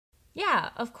Yeah,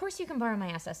 of course you can borrow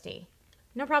my SSD.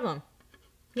 No problem.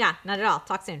 Yeah, not at all.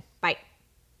 Talk soon. Bye.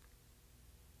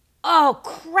 Oh,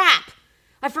 crap!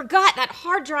 I forgot that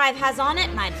hard drive has on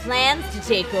it my plans to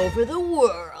take over the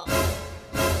world.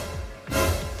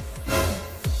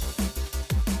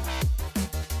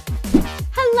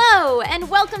 Hello, and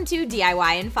welcome to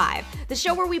DIY in 5, the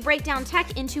show where we break down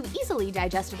tech into easily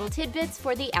digestible tidbits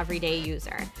for the everyday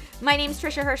user. My name's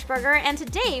Trisha Hirschberger, and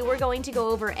today we're going to go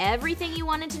over everything you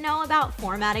wanted to know about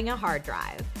formatting a hard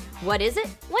drive. What is it?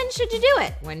 When should you do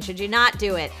it? When should you not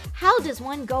do it? How does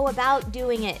one go about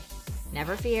doing it?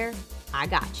 Never fear, I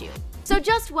got you. So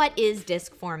just what is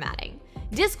disk formatting?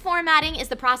 Disk formatting is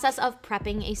the process of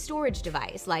prepping a storage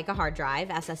device, like a hard drive,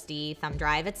 SSD, thumb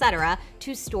drive, etc.,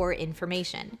 to store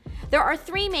information. There are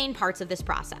three main parts of this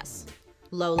process: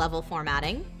 low-level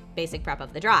formatting, basic prep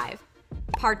of the drive;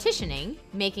 partitioning,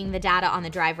 making the data on the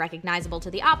drive recognizable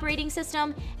to the operating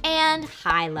system; and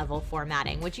high-level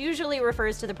formatting, which usually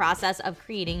refers to the process of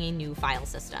creating a new file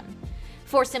system.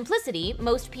 For simplicity,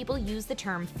 most people use the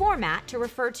term format to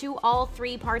refer to all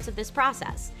three parts of this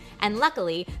process. And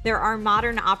luckily, there are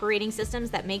modern operating systems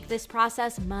that make this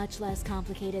process much less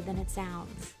complicated than it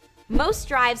sounds. Most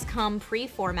drives come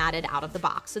pre-formatted out of the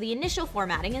box, so the initial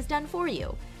formatting is done for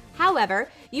you. However,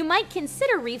 you might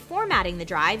consider reformatting the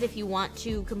drive if you want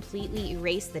to completely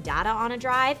erase the data on a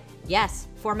drive. Yes,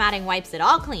 formatting wipes it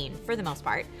all clean, for the most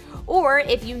part. Or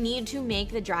if you need to make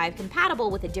the drive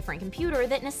compatible with a different computer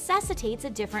that necessitates a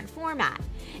different format.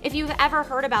 If you've ever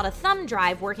heard about a thumb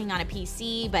drive working on a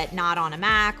PC but not on a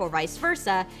Mac or vice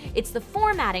versa, it's the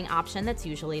formatting option that's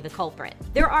usually the culprit.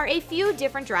 There are a few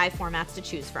different drive formats to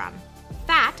choose from.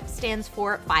 FAT stands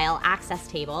for File Access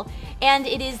Table, and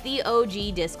it is the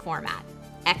OG disk format.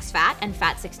 exFAT and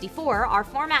FAT64 are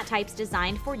format types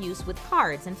designed for use with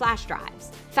cards and flash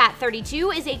drives.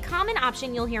 FAT32 is a common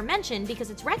option you'll hear mentioned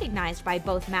because it's recognized by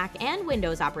both Mac and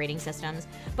Windows operating systems,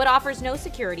 but offers no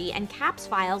security and caps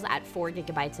files at 4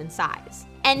 GB in size.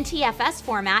 NTFS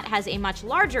format has a much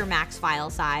larger max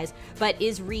file size, but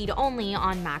is read-only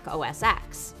on Mac OS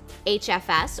X.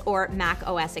 HFS, or Mac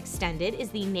OS Extended, is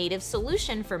the native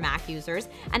solution for Mac users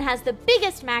and has the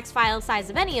biggest max file size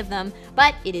of any of them,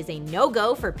 but it is a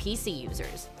no-go for PC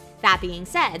users. That being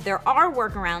said, there are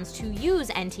workarounds to use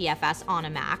NTFS on a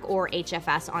Mac or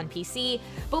HFS on PC,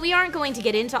 but we aren't going to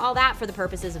get into all that for the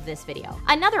purposes of this video.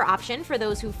 Another option for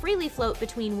those who freely float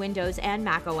between Windows and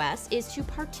Mac OS is to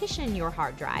partition your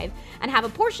hard drive and have a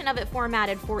portion of it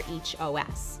formatted for each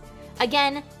OS.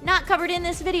 Again, not covered in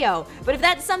this video, but if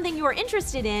that's something you're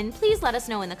interested in, please let us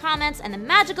know in the comments and the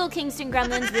magical Kingston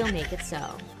gremlins will make it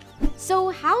so. So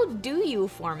how do you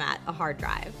format a hard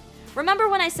drive? Remember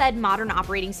when I said modern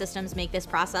operating systems make this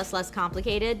process less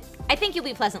complicated? I think you'll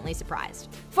be pleasantly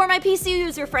surprised. For my PC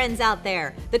user friends out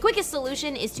there, the quickest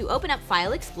solution is to open up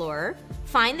File Explorer,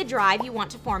 find the drive you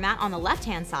want to format on the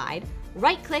left-hand side,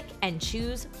 right-click and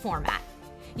choose Format.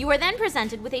 You are then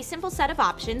presented with a simple set of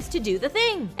options to do the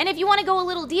thing. And if you want to go a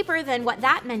little deeper than what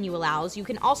that menu allows, you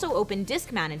can also open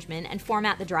Disk Management and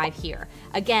format the drive here.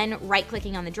 Again,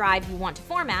 right-clicking on the drive you want to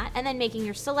format and then making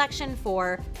your selection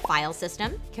for file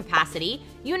system, capacity,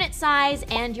 unit size,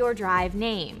 and your drive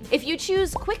name. If you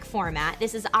choose Quick Format,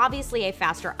 this is obviously a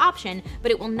faster option,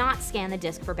 but it will not scan the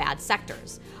disk for bad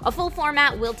sectors. A full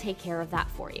format will take care of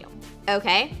that for you.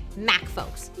 Okay, Mac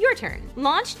folks, your turn.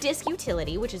 Launch Disk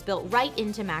Utility, which is built right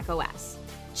into Mac OS.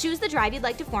 Choose the drive you'd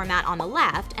like to format on the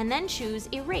left and then choose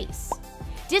Erase.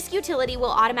 Disk Utility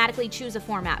will automatically choose a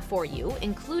format for you,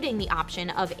 including the option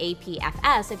of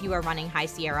APFS if you are running High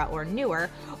Sierra or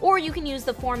newer, or you can use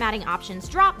the Formatting Options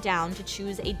drop-down to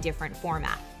choose a different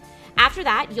format. After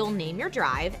that, you'll name your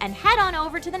drive and head on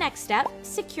over to the next step,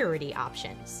 Security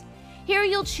Options. Here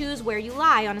you'll choose where you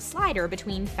lie on a slider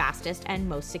between fastest and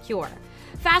most secure.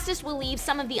 Fastest will leave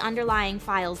some of the underlying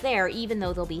files there even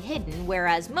though they'll be hidden,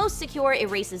 whereas most secure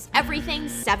erases everything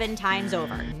 7 times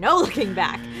over. No looking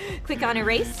back. Click on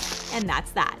Erase, and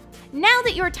that's that. Now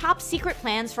that your top secret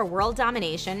plans for world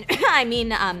domination,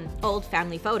 old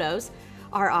family photos,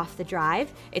 are off the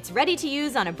drive, it's ready to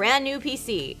use on a brand new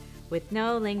PC with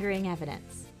no lingering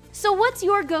evidence. So what's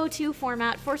your go-to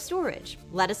format for storage?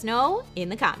 Let us know in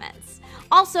the comments.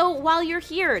 Also, while you're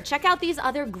here, check out these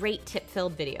other great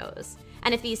tip-filled videos.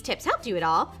 And if these tips helped you at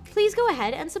all, please go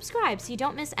ahead and subscribe so you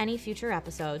don't miss any future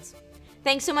episodes.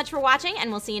 Thanks so much for watching, and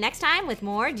we'll see you next time with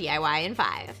more DIY in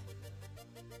 5.